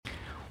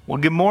Well,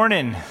 good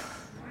morning.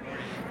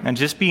 And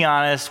just be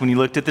honest, when you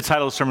looked at the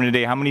title of the sermon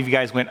today, how many of you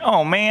guys went,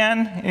 oh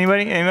man?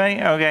 Anybody?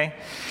 Okay.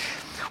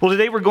 Well,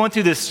 today we're going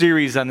through this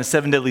series on the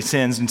 7 deadly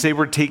sins, and today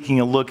we're taking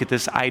a look at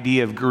this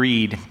idea of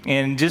greed.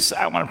 And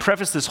I want to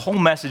preface this whole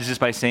message just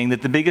by saying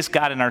that the biggest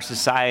God in our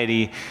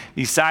society,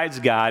 besides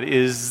God,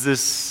 is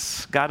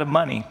this God of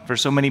money for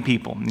so many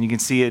people. And you can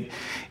see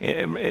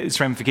its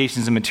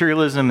ramifications in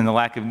materialism and the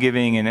lack of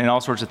giving and all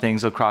sorts of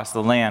things across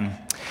the land.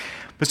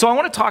 But so I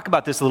want to talk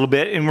about this a little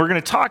bit, and we're going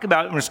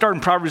to start in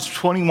Proverbs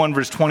 21,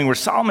 verse 20, where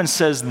Solomon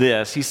says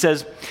this. He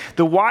says,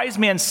 "The wise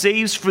man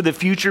saves for the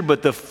future,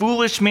 but the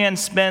foolish man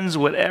spends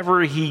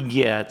whatever he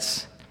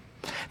gets."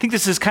 I think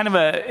this is kind of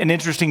an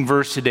interesting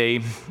verse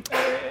today,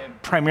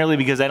 primarily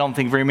because I don't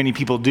think very many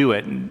people do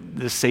it,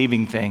 the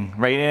saving thing,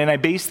 right? And I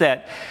base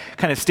that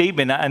kind of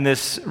statement on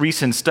this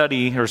recent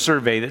study or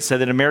survey that said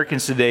that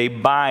Americans today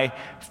buy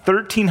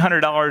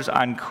 $1,300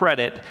 on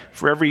credit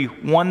for every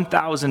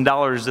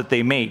 $1,000 that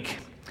they make,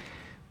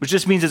 which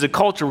just means as a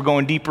culture, we're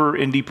going deeper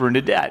and deeper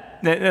into debt.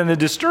 And the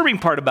disturbing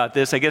part about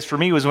this, I guess for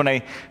me, was when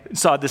I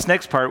saw this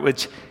next part,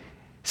 which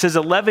says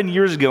 11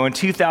 years ago in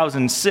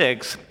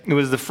 2006, it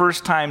was the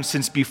first time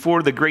since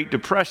before the Great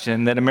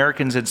Depression that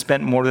Americans had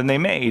spent more than they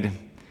made.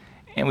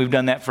 And we've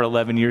done that for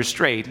 11 years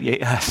straight.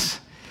 Yes.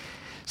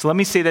 So let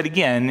me say that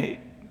again.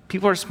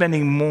 People are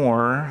spending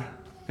more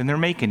than they're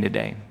making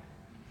today.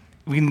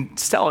 We can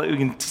sell it. We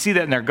can see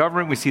that in our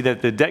government. We see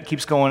that the debt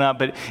keeps going up,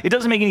 but it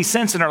doesn't make any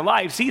sense in our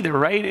lives either,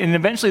 right? And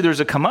eventually there's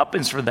a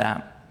comeuppance for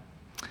that.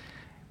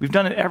 We've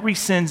done it every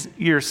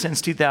year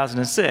since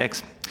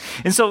 2006.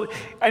 And so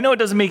I know it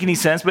doesn't make any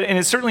sense, and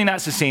it's certainly not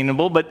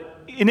sustainable,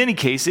 but in any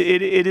case,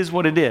 it is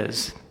what it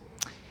is.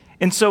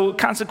 And so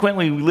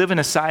consequently, we live in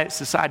a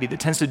society that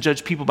tends to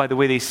judge people by the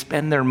way they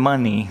spend their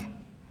money,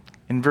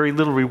 and very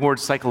little reward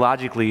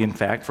psychologically, in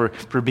fact,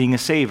 for being a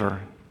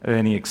saver of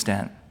any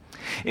extent.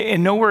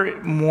 And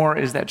nowhere more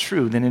is that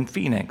true than in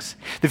Phoenix.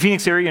 The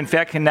Phoenix area, in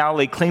fact, can now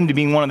lay claim to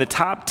being one of the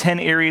top 10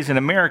 areas in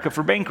America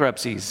for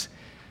bankruptcies.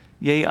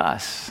 Yay,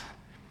 us.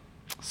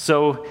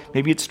 So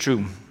maybe it's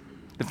true.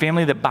 The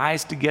family that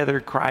buys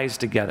together cries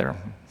together.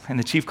 And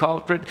the chief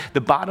culprit,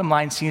 the bottom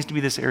line seems to be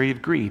this area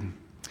of greed.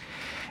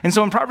 And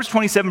so in Proverbs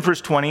 27,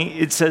 verse 20,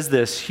 it says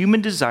this: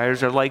 human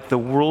desires are like the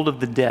world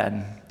of the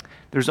dead.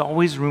 There's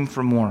always room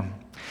for more.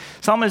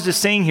 Solomon is just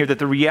saying here that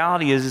the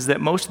reality is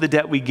that most of the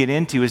debt we get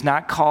into is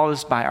not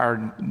caused by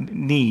our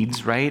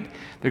needs, right?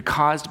 They're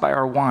caused by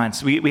our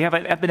wants. We have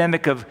an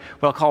epidemic of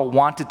what I'll call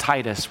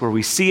wantititis, where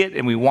we see it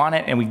and we want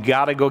it and we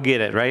got to go get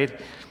it, right?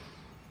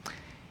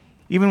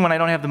 Even when I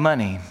don't have the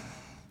money.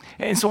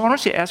 And so I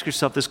want you to ask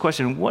yourself this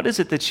question: what is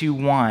it that you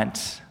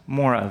want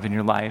more of in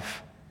your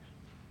life?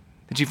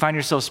 That you find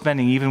yourself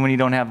spending even when you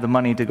don't have the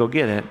money to go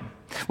get it?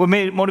 What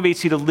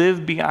motivates you to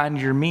live beyond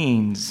your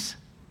means?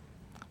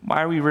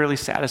 Why are we rarely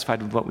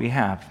satisfied with what we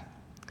have?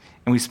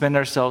 And we spend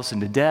ourselves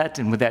into debt,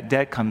 and with that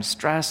debt comes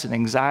stress and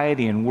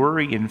anxiety and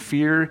worry and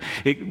fear.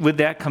 With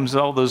that comes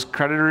all those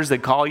creditors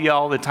that call you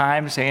all the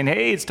time saying,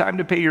 hey, it's time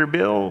to pay your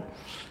bill.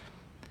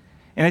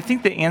 And I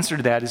think the answer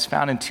to that is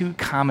found in two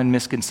common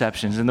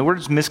misconceptions. And the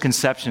word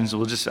misconceptions,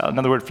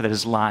 another word for that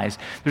is lies.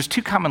 There's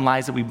two common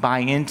lies that we buy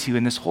into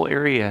in this whole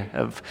area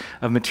of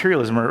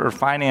materialism or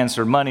finance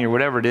or money or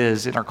whatever it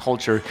is in our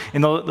culture.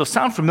 And they'll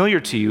sound familiar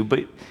to you,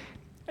 but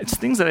it's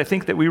things that I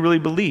think that we really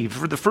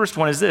believe. The first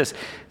one is this: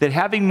 that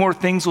having more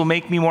things will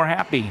make me more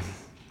happy,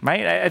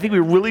 right? I think we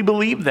really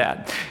believe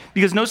that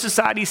because no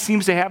society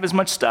seems to have as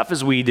much stuff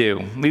as we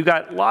do. We've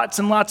got lots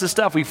and lots of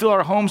stuff. We fill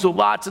our homes with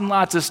lots and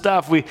lots of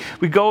stuff. We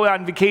go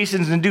on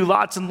vacations and do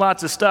lots and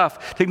lots of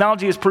stuff.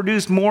 Technology has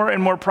produced more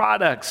and more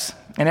products,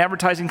 and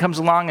advertising comes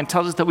along and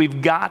tells us that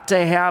we've got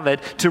to have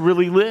it to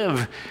really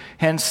live.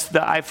 Hence the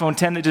iPhone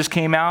 10 that just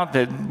came out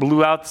that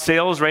blew out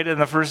sales right on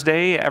the first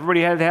day. Everybody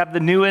had to have the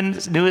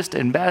newest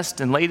and best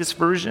and latest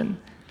version.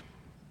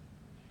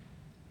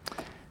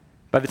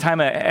 By the time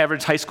an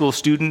average high school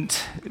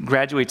student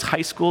graduates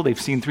high school, they've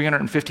seen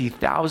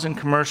 350,000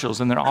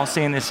 commercials, and they're all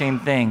saying the same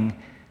thing: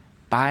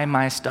 buy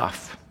my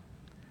stuff.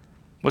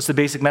 What's the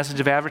basic message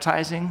of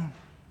advertising?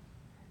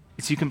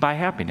 It's you can buy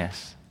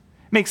happiness.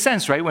 Makes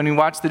sense, right? When you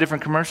watch the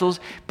different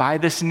commercials, buy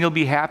this and you'll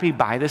be happy,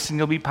 buy this and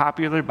you'll be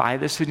popular, buy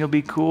this and you'll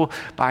be cool,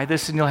 buy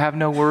this and you'll have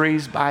no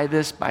worries, buy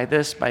this, buy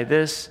this, buy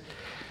this.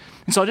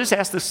 And so I'll just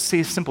ask this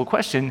simple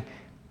question: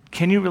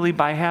 can you really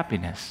buy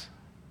happiness?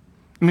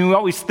 I mean, we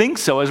always think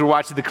so as we're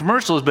watching the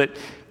commercials, but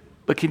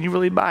can you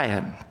really buy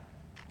it?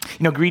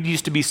 You know, greed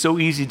used to be so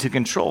easy to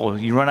control.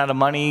 You run out of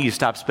money, you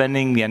stop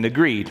spending, the end of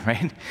greed,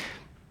 right?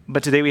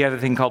 But today we have a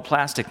thing called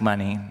plastic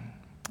money.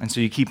 And so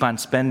you keep on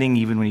spending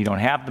even when you don't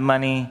have the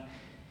money.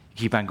 You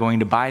keep on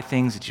going to buy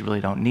things that you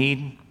really don't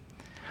need.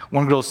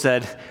 One girl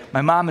said,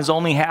 my mom is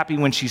only happy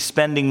when she's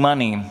spending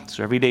money.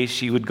 So every day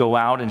she would go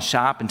out and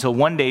shop until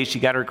one day she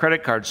got her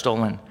credit card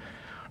stolen.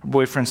 Her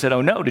boyfriend said,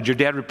 oh no, did your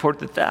dad report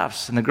the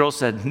thefts? And the girl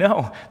said,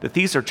 no, the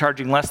thieves are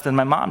charging less than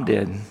my mom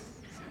did.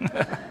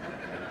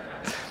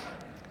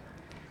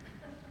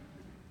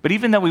 But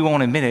even though we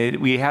won't admit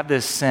it, we have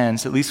this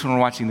sense, at least when we're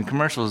watching the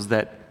commercials,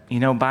 that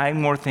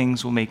buying more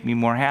things will make me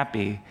more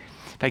happy.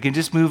 If I can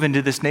just move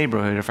into this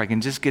neighborhood, or if I can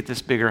just get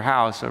this bigger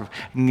house, or if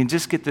I can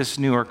just get this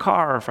newer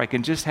car, or if I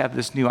can just have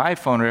this new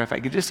iPhone, or if I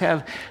can just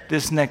have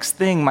this next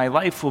thing, my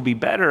life will be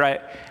better.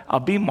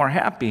 I'll be more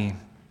happy.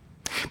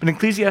 But in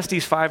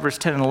Ecclesiastes 5, verse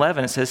 10 and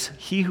 11, it says,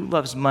 he who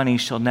loves money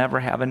shall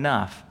never have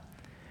enough.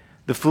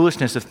 The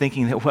foolishness of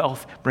thinking that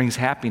wealth brings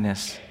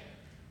happiness.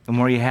 The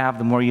more you have,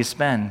 the more you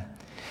spend.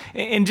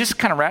 And just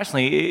kind of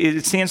rationally,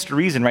 it stands to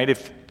reason, right?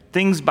 If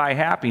things buy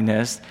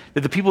happiness,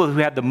 that the people who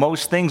had the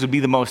most things would be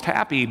the most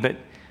happy, but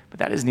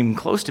that isn't even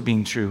close to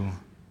being true.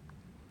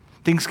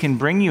 Things can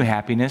bring you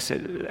happiness,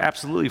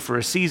 absolutely, for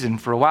a season,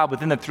 for a while, but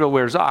then the thrill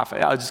wears off.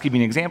 I'll just give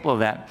you an example of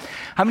that.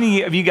 How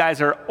many of you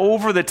guys are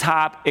over the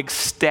top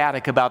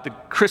ecstatic about the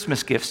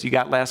Christmas gifts you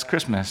got last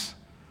Christmas?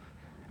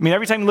 I mean,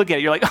 every time you look at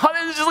it, you're like, oh,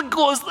 this is the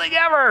coolest thing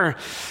ever.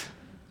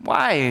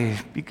 Why?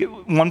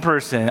 One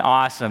person,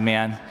 awesome,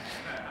 man.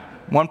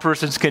 One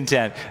person's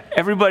content.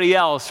 Everybody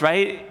else,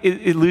 right?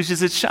 It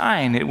loses its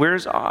shine. It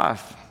wears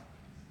off.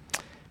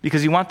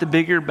 Because you want the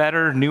bigger,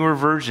 better, newer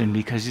version,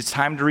 because it's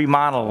time to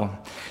remodel.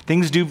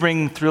 Things do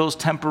bring thrills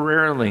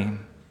temporarily,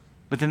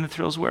 but then the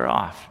thrills wear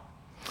off.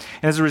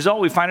 And as a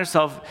result, we find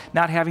ourselves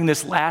not having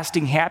this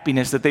lasting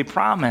happiness that they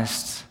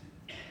promised,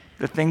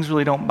 that things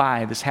really don't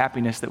buy, this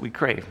happiness that we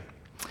crave.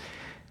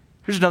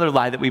 Here's another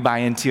lie that we buy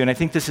into, and I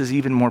think this is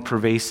even more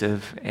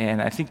pervasive,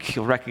 and I think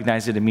you'll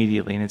recognize it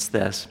immediately, and it's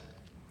this.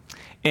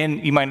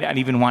 And you might not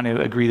even want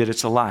to agree that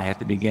it's a lie at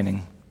the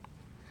beginning.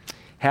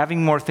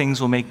 Having more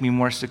things will make me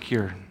more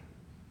secure.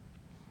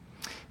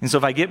 And so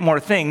if I get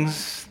more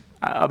things,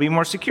 I'll be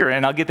more secure.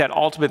 And I'll get that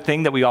ultimate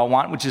thing that we all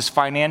want, which is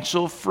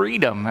financial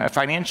freedom,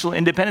 financial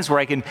independence, where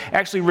I can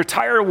actually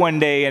retire one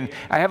day and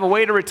I have a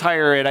way to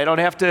retire and I don't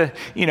have to,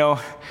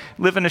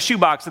 live in a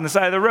shoebox on the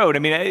side of the road. I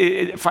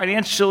mean,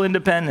 financial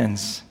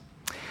independence.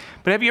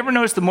 But have you ever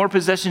noticed the more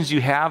possessions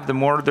you have, the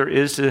more there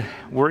is to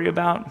worry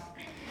about?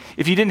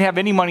 If you didn't have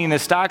any money in the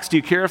stocks, do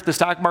you care if the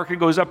stock market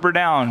goes up or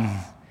down?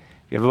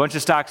 You have a bunch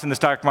of stocks in the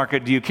stock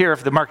market. Do you care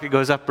if the market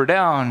goes up or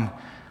down?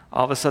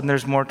 All of a sudden,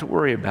 there's more to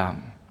worry about.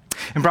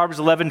 In Proverbs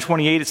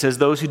 11:28, it says,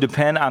 those who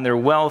depend on their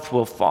wealth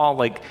will fall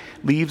like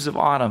leaves of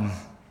autumn.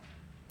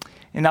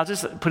 And I'll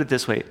just put it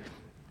this way.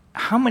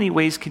 How many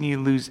ways can you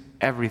lose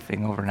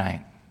everything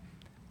overnight?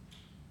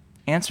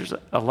 Answer's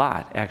a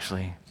lot,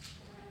 actually.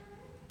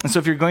 And so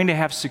if you're going to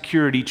have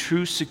security,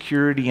 true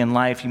security in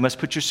life, you must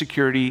put your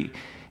security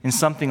in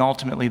something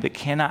ultimately that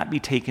cannot be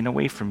taken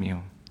away from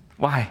you.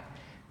 Why?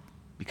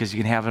 Because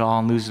you can have it all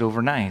and lose it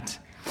overnight.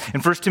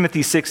 In 1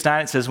 Timothy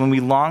 6:9, it says, when we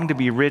long to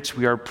be rich,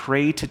 we are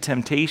prey to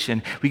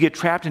temptation. We get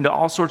trapped into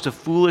all sorts of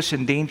foolish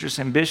and dangerous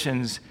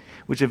ambitions,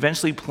 which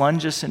eventually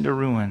plunge us into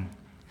ruin.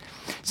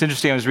 It's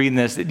interesting, I was reading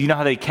this. Do you know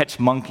how they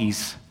catch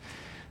monkeys?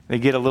 They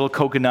get a little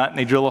coconut and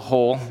they drill a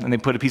hole and they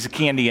put a piece of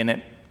candy in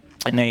it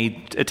and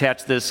they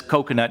attach this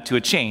coconut to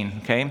a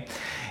chain, okay?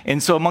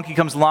 And so a monkey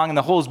comes along and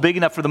the hole is big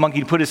enough for the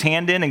monkey to put his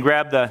hand in and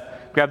grab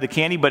the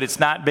candy, but it's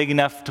not big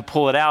enough to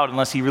pull it out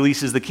unless he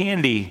releases the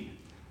candy.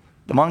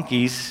 The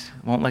monkeys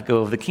won't let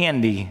go of the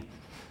candy.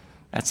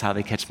 That's how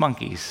they catch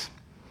monkeys.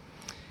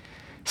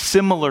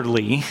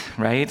 Similarly,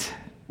 right,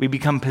 we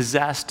become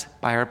possessed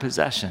by our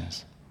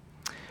possessions.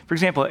 For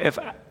example, if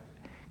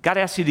God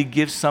asks you to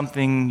give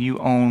something you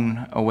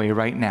own away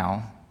right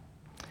now,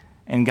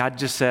 and God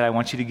just said, I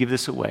want you to give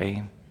this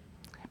away,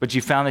 but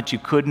you found that you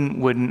couldn't,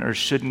 wouldn't, or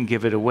shouldn't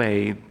give it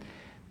away,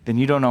 then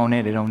you don't own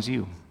it, it owns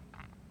you.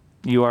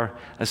 You are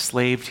a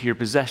slave to your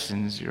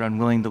possessions. You're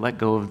unwilling to let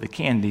go of the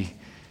candy.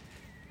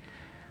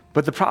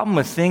 But the problem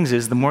with things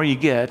is the more you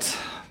get,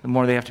 the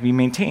more they have to be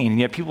maintained. And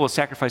yet people will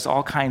sacrifice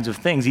all kinds of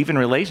things, even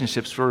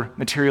relationships, for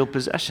material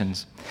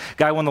possessions. A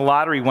guy won the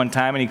lottery one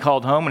time and he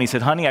called home and he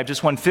said, honey, I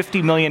just won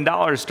 $50 million,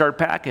 start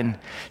packing.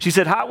 She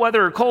said, hot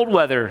weather or cold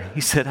weather?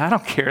 He said, I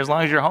don't care as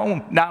long as you're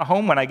home, not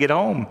home when I get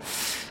home.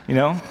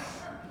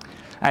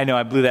 I know,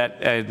 I blew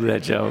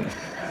that joke.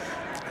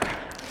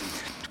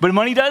 But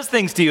money does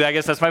things to you. I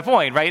guess that's my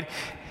point, right?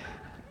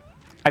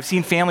 I've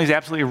seen families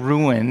absolutely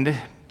ruined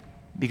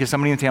because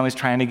somebody in the family is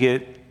trying to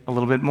get a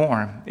little bit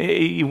more.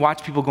 You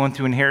watch people going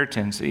through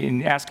inheritance.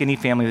 And ask any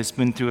family that's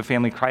been through a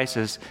family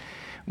crisis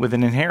with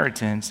an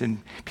inheritance.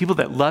 And people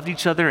that loved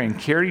each other and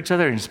cared each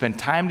other and spent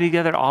time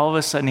together all of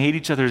a sudden hate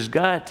each other's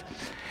gut.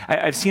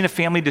 I've seen a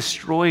family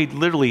destroyed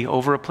literally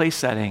over a place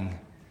setting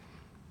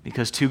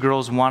because two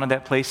girls wanted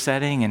that place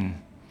setting and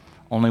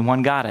only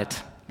one got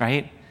it,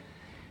 right?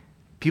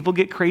 People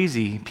get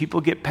crazy. People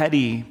get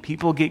petty.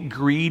 People get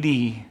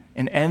greedy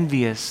and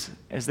envious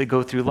as they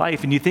go through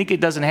life. And you think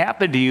it doesn't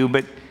happen to you,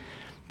 but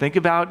think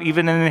about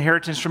even an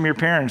inheritance from your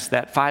parents,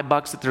 that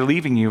 $5 that they're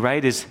leaving you,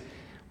 right? Is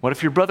what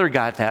if your brother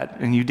got that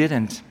and you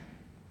didn't?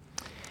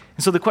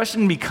 And so the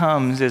question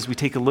becomes, as we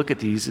take a look at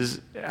these,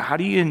 is how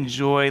do you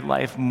enjoy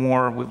life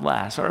more with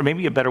less? Or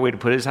maybe a better way to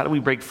put it is how do we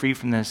break free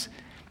from this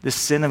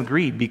sin of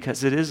greed?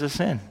 Because it is a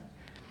sin.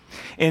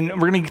 And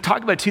we're going to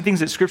talk about two things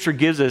that Scripture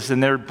gives us,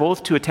 and they're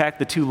both to attack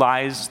the two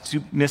lies,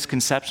 two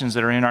misconceptions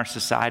that are in our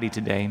society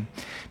today,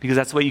 because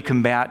that's the way you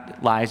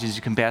combat lies, is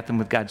you combat them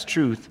with God's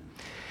truth.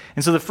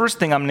 And so the first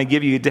thing I'm going to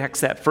give you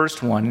next, that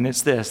first one, and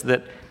it's this,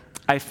 that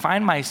I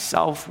find my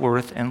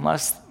self-worth and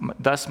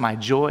thus my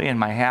joy and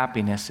my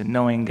happiness in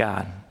knowing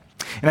God.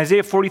 In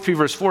Isaiah 43,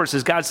 verse 4, it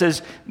says, God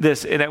says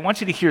this, and I want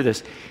you to hear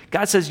this.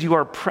 God says, you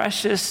are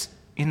precious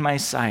in my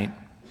sight.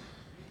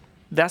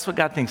 That's what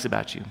God thinks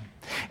about you.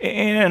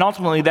 And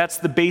ultimately, that's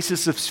the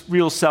basis of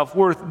real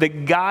self-worth,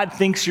 that God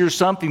thinks you're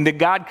something, that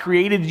God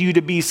created you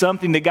to be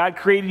something, that God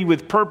created you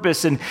with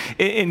purpose, and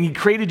He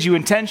created you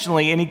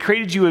intentionally, and He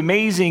created you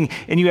amazing,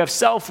 and you have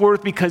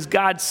self-worth because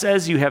God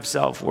says you have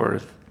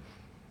self-worth.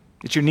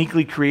 It's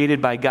uniquely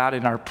created by God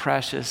and are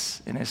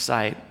precious in His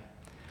sight.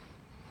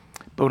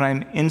 But when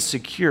I'm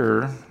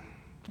insecure,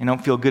 and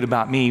don't feel good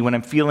about me, when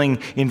I'm feeling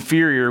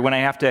inferior, when I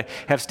have to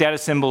have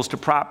status symbols to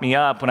prop me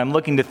up, when I'm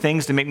looking to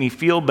things to make me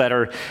feel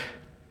better,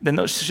 then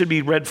those should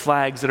be red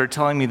flags that are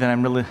telling me that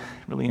I'm really,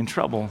 really in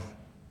trouble,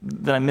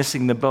 that I'm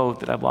missing the boat,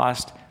 that I've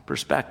lost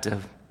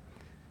perspective,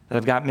 that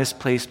I've got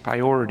misplaced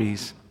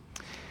priorities,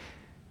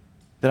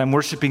 that I'm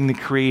worshiping the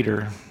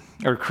Creator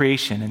or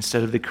creation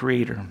instead of the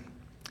Creator.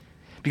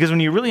 Because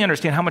when you really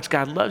understand how much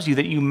God loves you,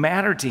 that you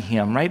matter to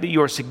Him, right? That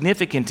you are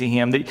significant to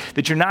Him,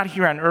 that you're not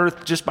here on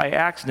earth just by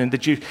accident,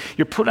 that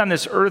you're put on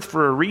this earth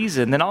for a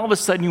reason, then all of a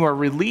sudden you are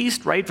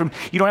released, right?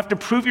 You don't have to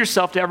prove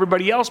yourself to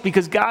everybody else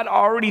because God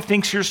already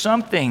thinks you're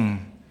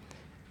something.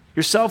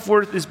 Your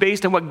self-worth is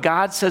based on what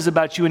God says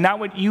about you and not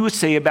what you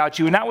say about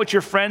you and not what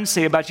your friends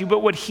say about you, but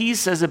what He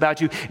says about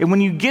you. And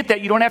when you get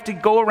that, you don't have to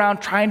go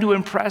around trying to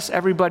impress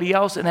everybody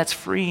else, and that's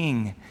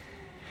freeing.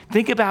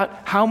 Think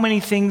about how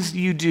many things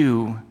you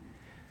do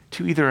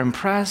to either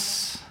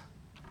impress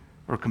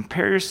or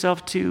compare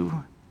yourself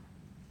to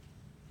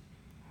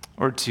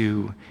or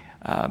to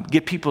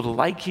get people to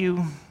like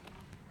you.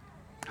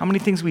 How many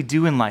things we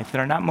do in life that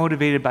are not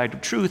motivated by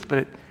truth,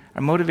 but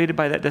are motivated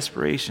by that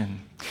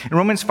desperation. In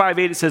Romans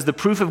 5:8, it says, the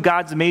proof of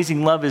God's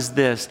amazing love is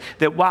this,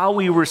 that while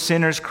we were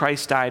sinners,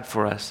 Christ died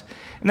for us.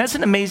 And that's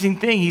an amazing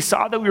thing. He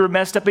saw that we were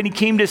messed up and He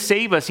came to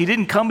save us. He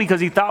didn't come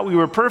because He thought we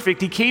were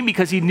perfect. He came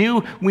because He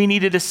knew we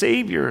needed a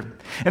Savior.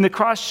 And the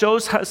cross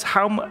shows us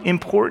how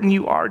important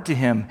you are to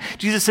Him.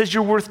 Jesus says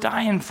you're worth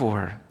dying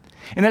for.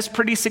 And that's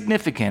pretty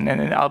significant.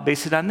 And I'll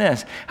base it on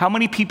this. How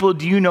many people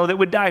do you know that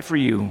would die for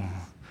you?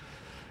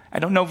 I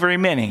don't know very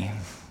many.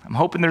 I'm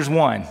hoping there's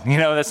one.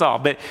 That's all.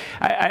 But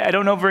I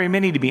don't know very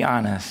many, to be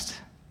honest.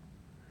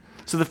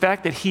 So the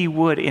fact that He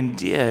would and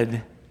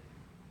did,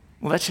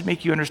 well, that should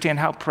make you understand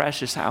how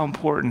precious, how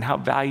important, how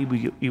valuable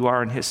you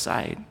are in His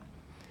sight.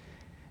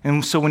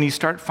 And so when you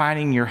start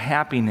finding your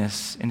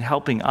happiness in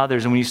helping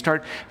others, and when you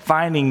start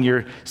finding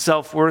your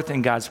self-worth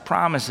in God's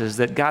promises,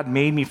 that God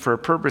made me for a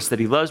purpose, that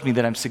He loves me,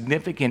 that I'm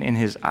significant in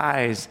His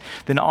eyes,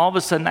 then all of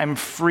a sudden I'm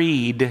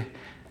freed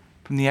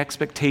from the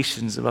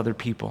expectations of other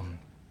people.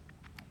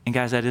 And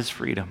guys, that is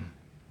freedom.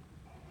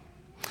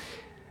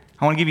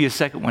 I want to give you a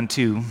second one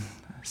too,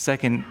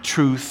 second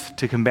truth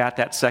to combat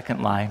that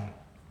second lie.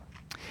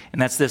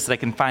 And that's this, that I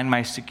can find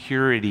my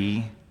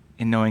security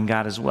in knowing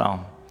God as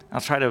well.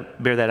 I'll try to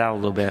bear that out a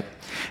little bit.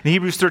 In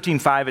Hebrews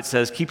 13:5, it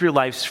says, keep your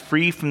lives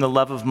free from the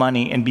love of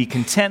money and be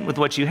content with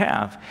what you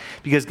have,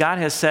 because God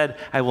has said,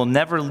 I will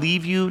never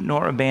leave you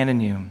nor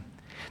abandon you.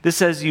 This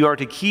says you are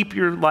to keep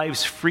your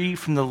lives free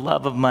from the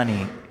love of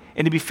money.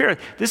 And to be fair,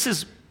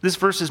 this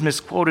verse is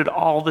misquoted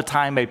all the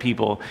time by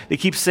people. They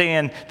keep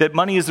saying that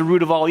money is the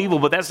root of all evil,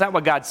 but that's not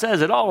what God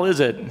says at all, is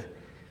it?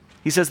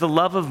 He says the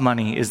love of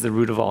money is the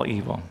root of all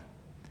evil.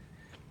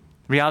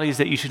 The reality is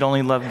that you should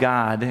only love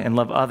God and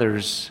love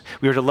others.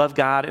 We are to love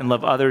God and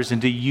love others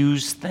and to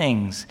use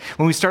things.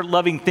 When we start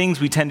loving things,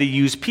 we tend to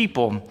use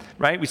people,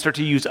 right? We start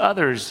to use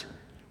others.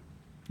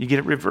 You get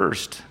it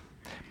reversed.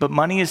 But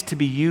money is to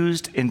be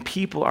used and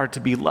people are to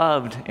be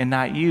loved and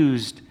not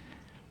used.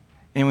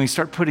 And when we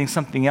start putting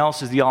something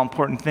else as the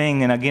all-important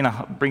thing, and again,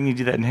 I'll bring you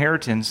to that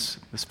inheritance,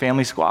 this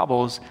family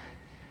squabbles,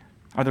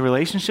 are the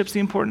relationships the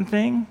important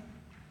thing?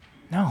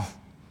 No.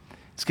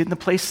 It's getting the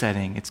place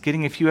setting. It's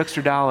getting a few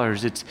extra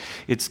dollars.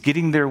 It's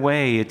getting their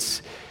way.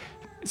 It's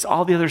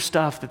all the other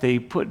stuff that they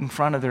put in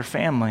front of their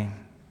family.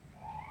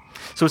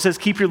 So it says,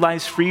 keep your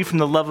lives free from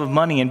the love of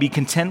money and be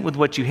content with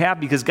what you have,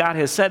 because God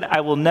has said,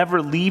 I will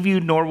never leave you,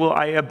 nor will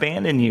I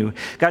abandon you.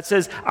 God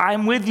says,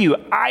 I'm with you.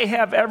 I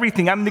have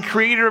everything. I'm the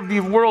creator of the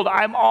world.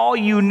 I'm all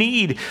you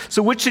need.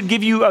 So which should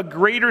give you a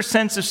greater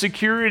sense of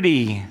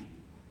security?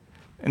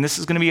 And this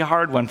is going to be a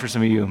hard one for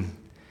some of you,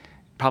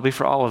 probably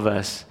for all of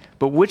us.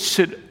 But which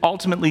should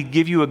ultimately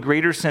give you a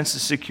greater sense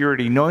of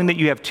security, knowing that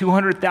you have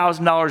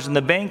 $200,000 in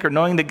the bank or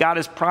knowing that God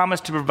has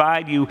promised to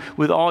provide you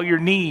with all your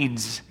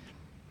needs?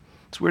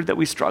 It's weird that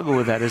we struggle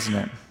with that, isn't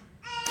it?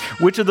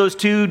 Which of those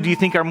two do you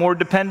think are more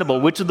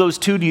dependable? Which of those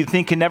two do you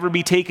think can never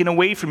be taken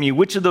away from you?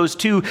 Which of those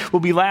two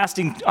will be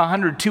lasting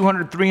 100,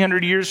 200,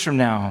 300 years from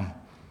now?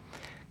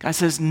 God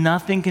says,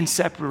 nothing can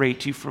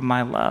separate you from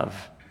my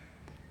love.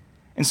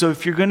 And so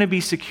if you're going to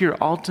be secure,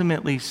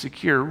 ultimately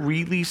secure,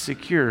 really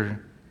secure,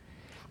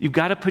 you've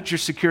got to put your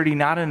security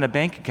not in a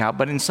bank account,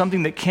 but in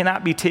something that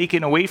cannot be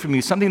taken away from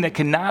you, something that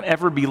cannot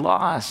ever be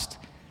lost.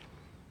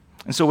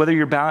 And so whether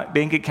your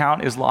bank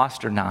account is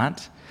lost or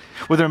not,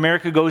 Whether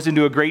America goes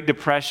into a Great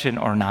Depression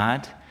or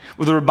not,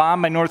 whether we're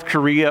bombed by North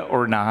Korea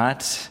or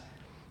not,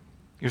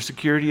 your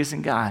security is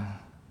in God.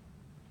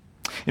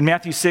 In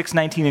Matthew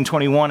 6:19 and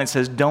 21, it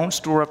says, "Don't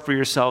store up for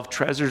yourself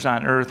treasures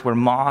on earth where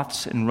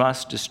moths and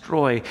rust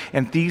destroy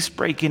and thieves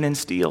break in and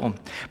steal.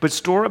 But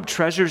store up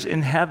treasures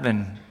in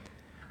heaven,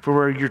 for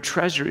where your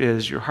treasure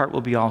is, your heart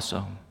will be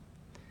also."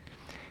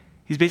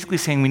 He's basically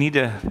saying we need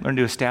to learn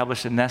to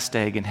establish a nest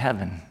egg in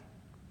heaven,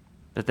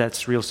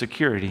 that's real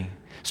security.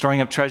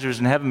 Storing up treasures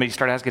in heaven, but you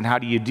start asking, how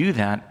do you do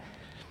that?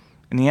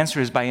 And the answer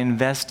is by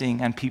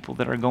investing on people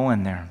that are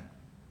going there.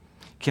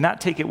 You cannot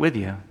take it with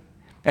you.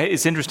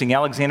 It's interesting,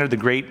 Alexander the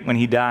Great, when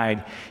he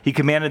died, he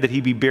commanded that he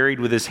be buried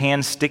with his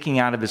hands sticking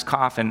out of his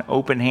coffin,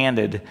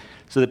 open-handed,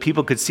 so that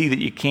people could see that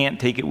you can't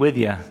take it with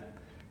you.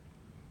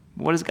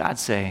 What does God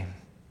say?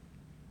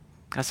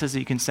 God says that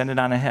you can send it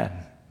on ahead.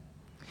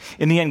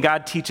 In the end,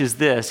 God teaches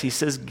this. He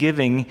says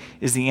giving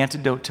is the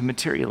antidote to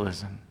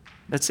materialism.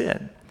 That's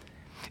it.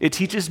 It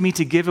teaches me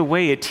to give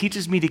away. It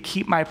teaches me to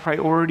keep my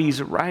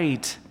priorities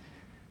right.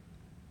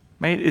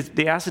 Right?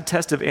 The acid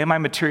test of am I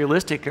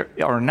materialistic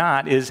or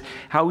not is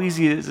how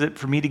easy is it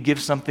for me to give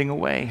something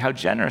away? How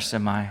generous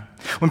am I?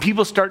 When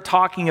people start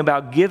talking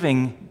about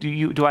giving,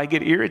 do I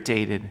get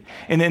irritated?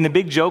 And then the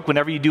big joke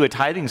whenever you do a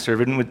tithing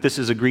sermon, this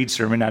is a greed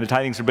sermon, not a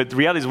tithing sermon, but the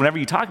reality is whenever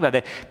you talk about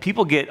that,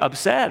 people get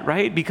upset,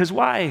 right? Because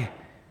why?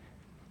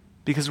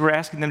 Because we're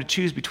asking them to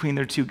choose between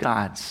their two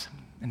gods,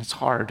 and it's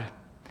hard.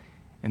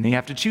 And then you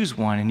have to choose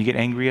one, and you get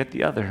angry at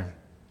the other.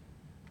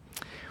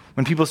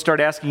 When people start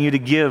asking you to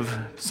give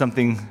some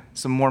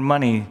more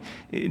money,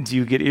 do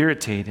you get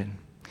irritated?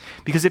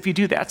 Because if you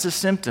do, that's a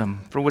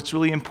symptom for what's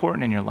really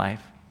important in your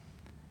life.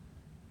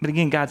 But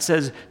again, God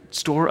says,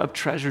 store up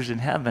treasures in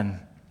heaven.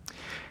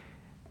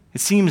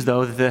 It seems,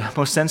 though, that the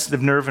most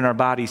sensitive nerve in our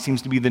body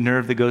seems to be the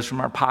nerve that goes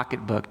from our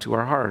pocketbook to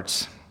our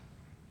hearts.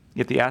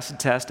 Yet the acid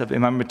test of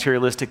am I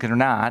materialistic or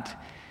not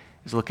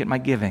is look at my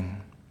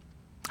giving.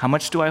 How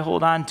much do I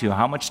hold on to?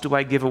 How much do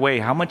I give away?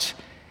 How much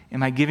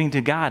am I giving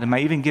to God? Am I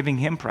even giving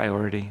Him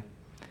priority?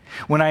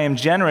 When I am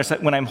generous,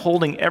 when I'm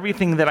holding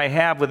everything that I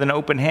have with an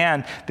open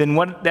hand, then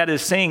what that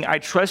is saying, I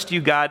trust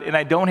you, God, and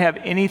I don't have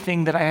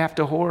anything that I have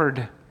to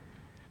hoard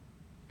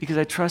because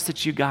I trust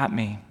that you got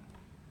me.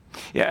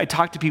 Yeah, I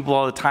talk to people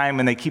all the time,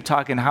 and they keep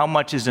talking how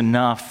much is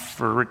enough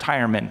for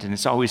retirement, and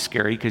it's always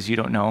scary because you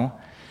don't know.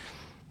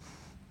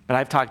 But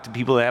I've talked to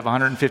people that have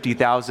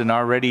 $150,000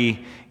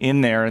 already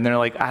in there, and they're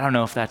like, I don't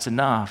know if that's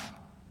enough.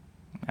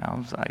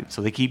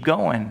 So they keep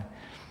going.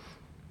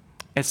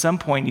 At some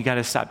point, you got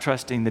to stop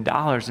trusting the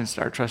dollars and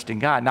start trusting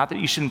God. Not that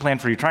you shouldn't plan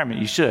for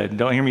retirement. You should.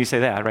 Don't hear me say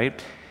that, right?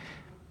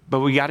 But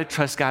we got to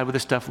trust God with the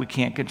stuff we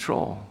can't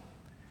control.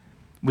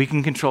 We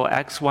can control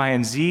X, Y,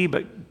 and Z,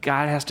 but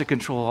God has to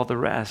control all the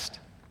rest.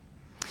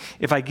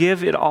 If I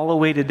give it all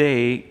away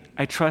today,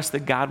 I trust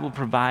that God will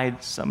provide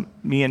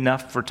me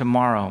enough for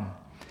tomorrow.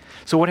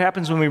 So what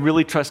happens when we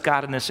really trust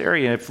God in this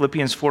area?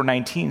 Philippians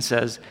 4:19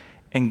 says,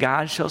 "And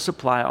God shall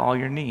supply all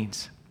your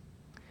needs."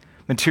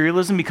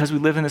 Materialism, because we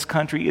live in this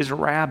country, is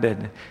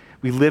rabid.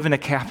 We live in a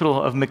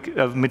capital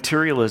of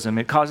materialism.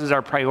 It causes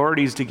our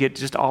priorities to get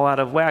just all out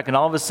of whack. And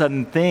all of a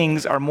sudden,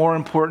 things are more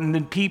important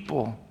than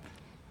people.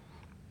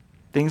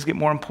 Things get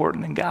more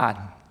important than God.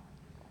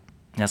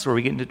 And that's where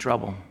we get into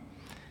trouble.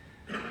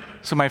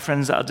 So my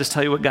friends, I'll just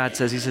tell you what God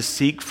says. He says,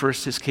 seek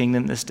first His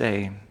kingdom this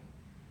day.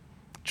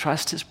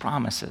 Trust His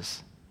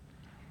promises,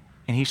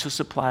 and He shall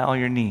supply all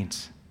your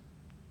needs.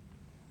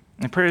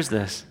 And prayer is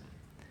this,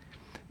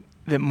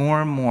 that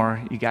more and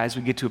more, you guys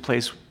would get to a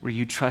place where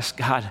you trust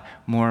God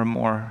more and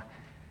more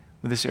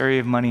with this area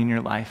of money in your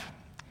life.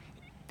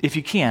 If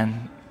you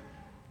can,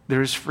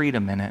 there is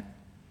freedom in it,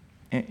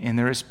 and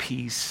there is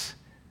peace,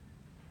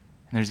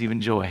 and there's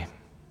even joy,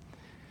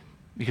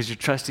 because you're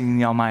trusting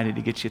the Almighty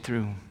to get you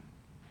through,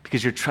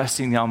 because you're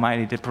trusting the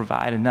Almighty to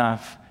provide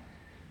enough,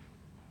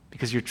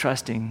 because you're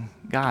trusting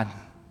God,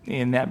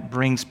 and that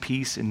brings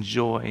peace and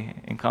joy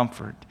and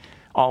comfort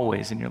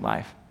always in your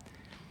life.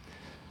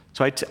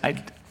 So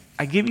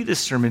I give you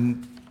this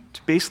sermon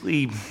to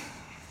basically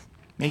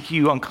make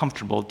you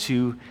uncomfortable,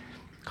 to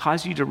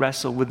cause you to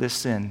wrestle with this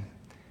sin,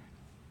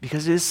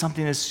 because it is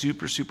something that's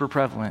super, super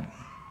prevalent,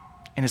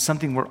 and it's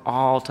something we're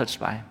all touched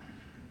by.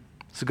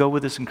 So go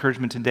with this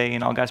encouragement today,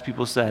 and all God's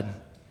people said,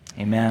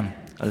 amen.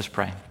 Let us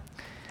pray.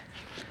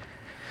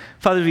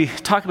 Father, we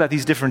talk about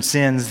these different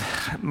sins.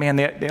 Man,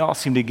 they all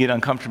seem to get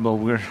uncomfortable.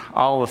 We're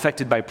all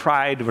affected by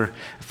pride. We're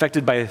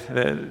affected by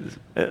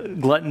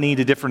gluttony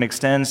to different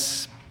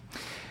extents.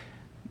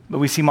 But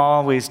we seem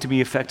always to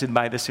be affected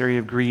by this area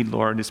of greed,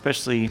 Lord,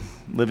 especially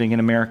living in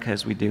America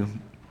as we do.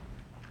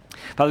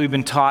 Father, we've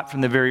been taught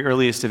from the very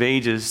earliest of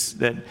ages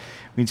that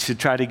we should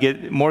try to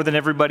get more than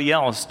everybody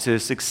else to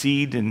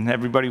succeed, and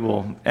everybody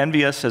will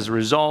envy us as a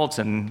result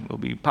and will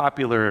be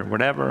popular or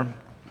whatever.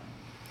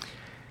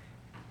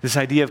 This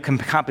idea of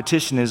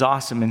competition is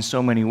awesome in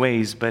so many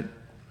ways, but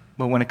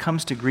when it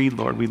comes to greed,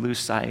 Lord, we lose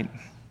sight.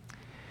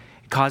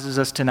 It causes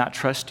us to not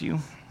trust you.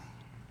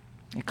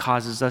 It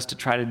causes us to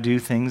try to do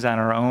things on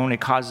our own. It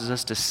causes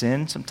us to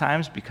sin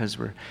sometimes because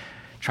we're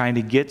trying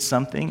to get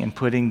something and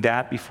putting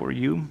that before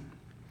you.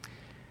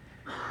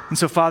 And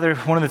so, Father,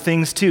 one of the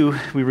things, too,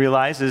 we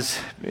realize is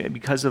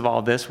because of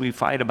all this, we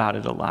fight about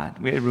it a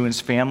lot. It ruins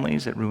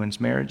families, it ruins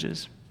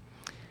marriages,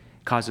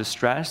 it causes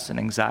stress and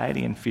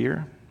anxiety and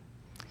fear.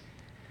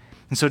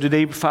 And so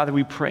today, Father,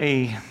 we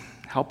pray,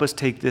 help us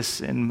take this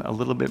in a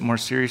little bit more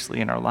seriously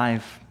in our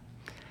life.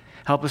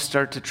 Help us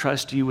start to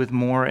trust you with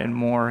more and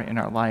more in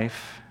our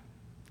life,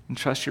 and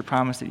trust your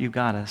promise that you've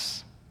got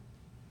us,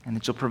 and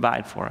that you'll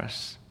provide for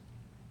us,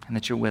 and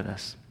that you're with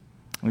us.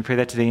 And we pray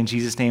that today in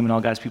Jesus' name, and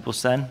all God's people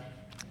said,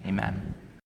 amen.